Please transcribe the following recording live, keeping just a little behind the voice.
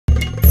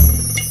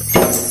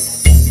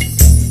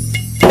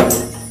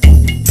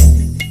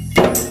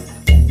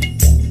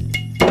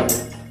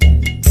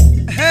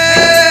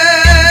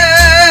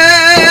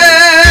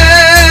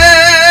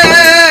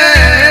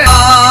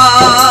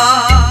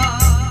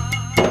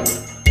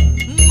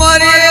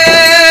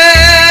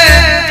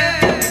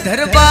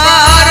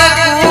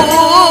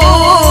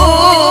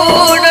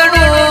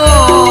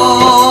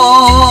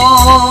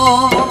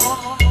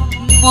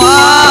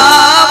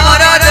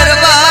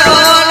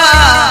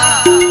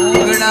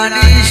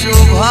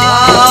शोभा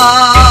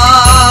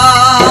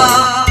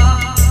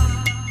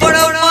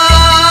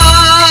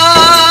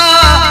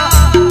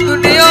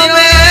दुनिया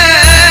में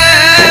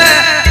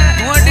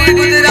मोटी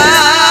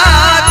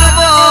गुजरात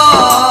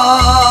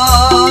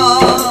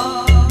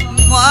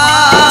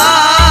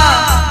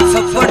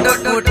सफट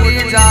कोटी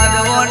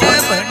जादवों ने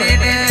बनी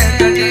ने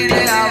गली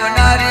ने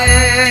आवनारे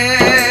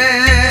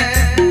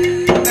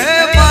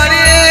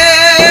मारे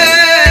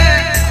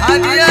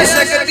आदिया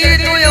शक्ति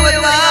तू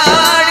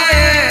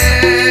अवतारे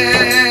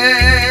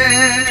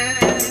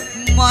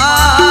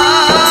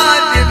मां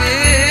देवी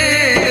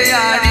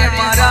दयाड़ी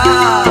मारा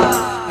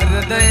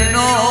हृदय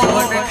नो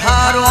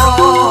बनखारो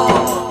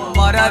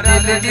मारा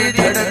दिल नी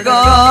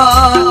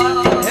धड़कन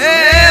हे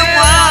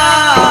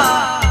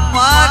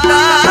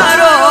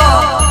मातारो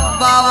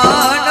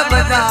बावन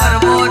बाजार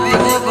मोदी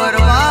वो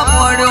बरवा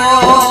मोड़ो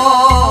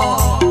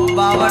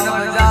बावन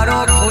बाजारो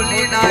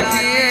खोली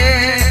नाखिए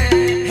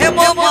हे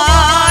मो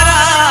मारा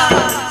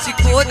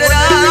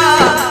सिकोदरा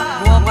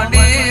वो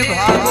मनी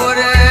भागो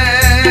रे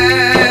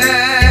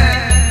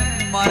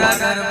मारा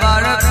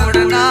दरबार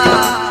कुड़ना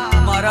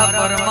मारा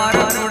परमार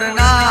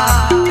कुड़ना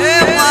हे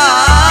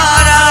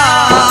मारा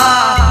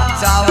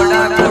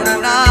चावड़ा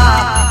कुड़ना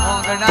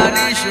ओंगना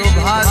नी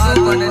शोभा तू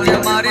बन जे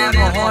मारे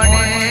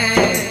मोहने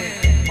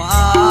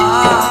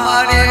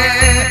मारे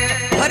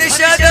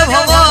हर्षद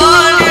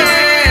भवानी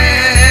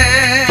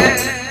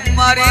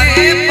मारे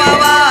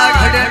पावा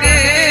घड़ने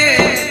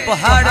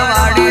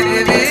पहाड़वाड़ी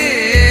देवी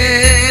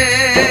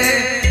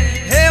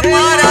हे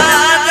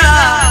महाराजा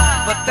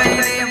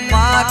बतैने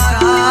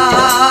माता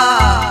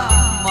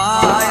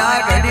माया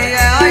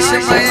घड़िया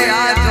समय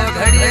आ तो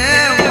घड़िए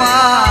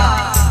माँ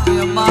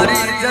हमारी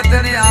इज्जत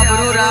ने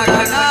आबरू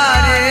राखना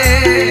रे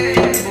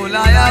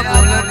बुलाया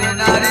बोल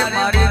देना रे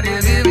मारी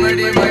देवी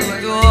बड़ी बड़ी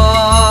तो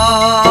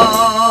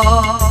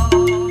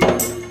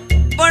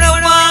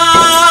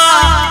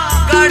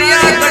गाड़िया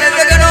गड़द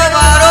गड़ो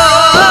मारो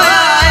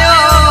आयो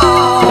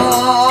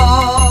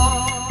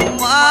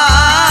माँ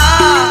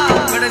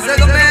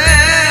गड़जग में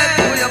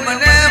तू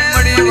यमने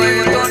मड़ी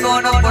वही तो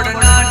नोन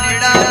पड़ना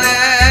निड़ा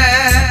में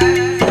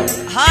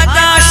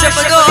हाथा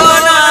शब्दों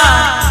ना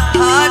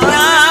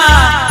हाथा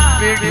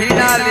पीढ़ी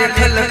ना लिख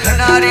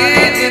लखनारी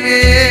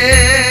देवी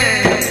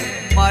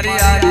मारी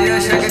आदिया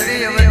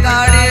शक्ति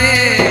अवतारी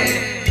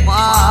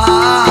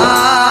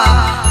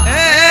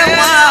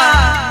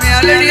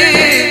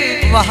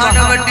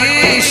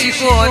वहानवटी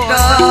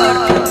शिकोतर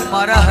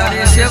मारा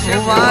हरीश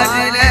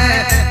भुवाजी ने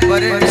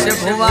परेश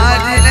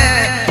भुवाजी ने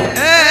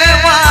हे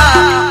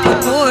माँ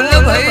फूल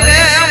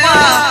भैले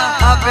माँ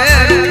आपे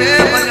रूपे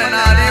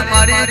बलनारे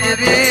मारी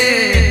देवी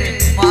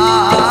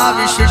माँ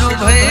विष्णु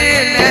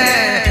भैले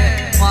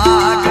माँ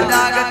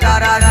गदाग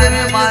तारा से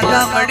भी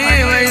माता मड़ी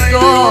हुई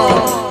तो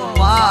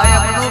माँ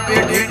यमनु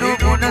पेढ़ी नु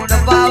गुण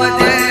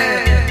तपावजे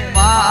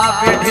माँ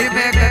पेढ़ी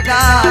में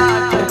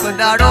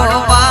गदाड़ो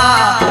माँ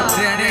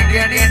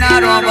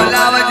रोम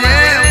लावजे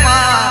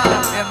माँ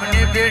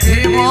एमनी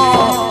पेढ़ी मो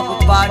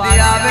उपाधि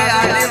आवे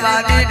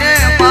आदिवादी ने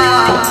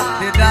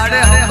माँ दाड़े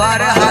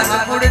हमारे हाथ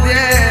मुड़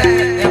जे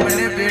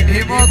एमनी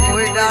पेढ़ी मो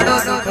कोई दाड़ो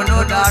दुख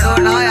नो दाड़ो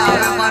ना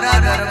आवे मारा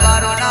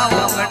दरबारो ना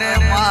ओंगने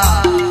माँ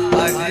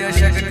आदिय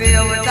शक्ति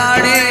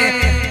अवतारी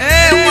ए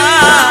माँ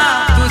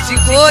तू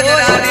सिकोद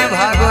रानी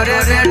भागो रे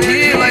बैठी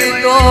वही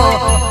तो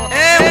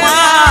ए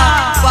माँ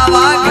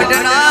बाबा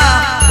घटना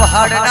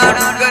पहाड़ना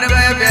डूंगर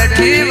में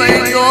बैठी वही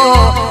तो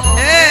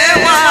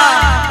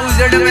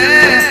उजड़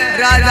में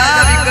राजा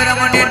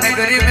विक्रमणी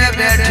नगरी में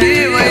बैठी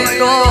वही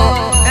तो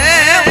ए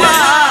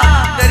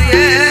माँ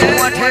दरिये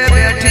मठे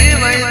बैठी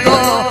वही तो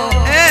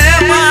ए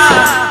माँ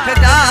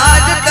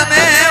खदाज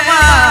तमे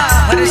माँ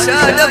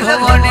हर्षद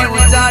भवानी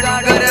ऊंचा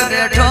डूंगर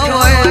बैठो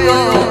वही तो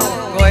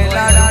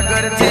कोयला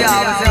डूंगर थी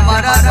आवसे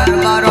मारा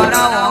दरबारो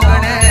ना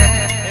ओंगणे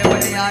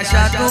एवनी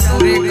आशा तू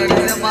पूरी कर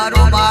दे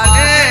मारो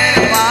माने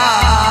माँ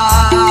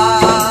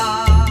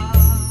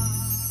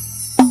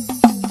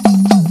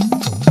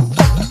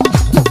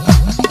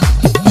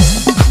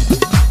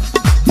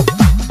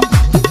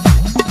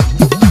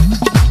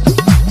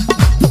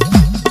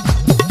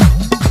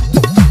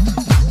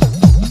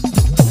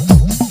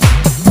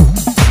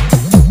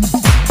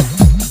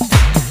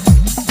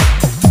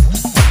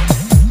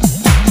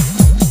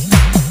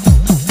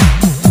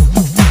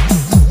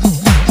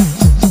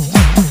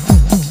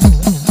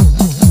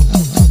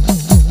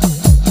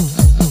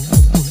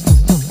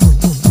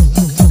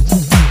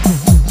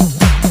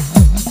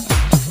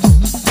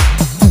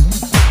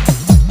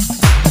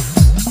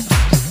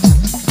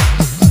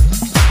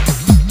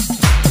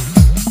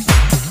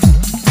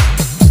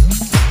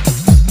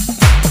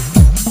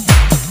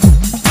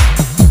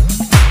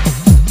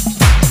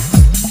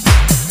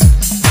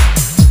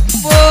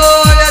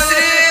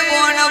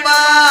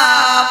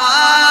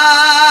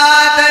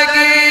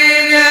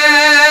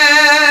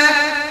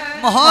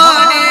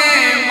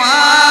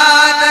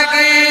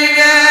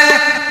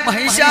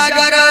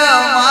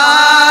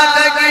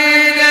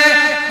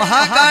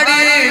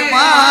महाकाली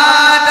माँ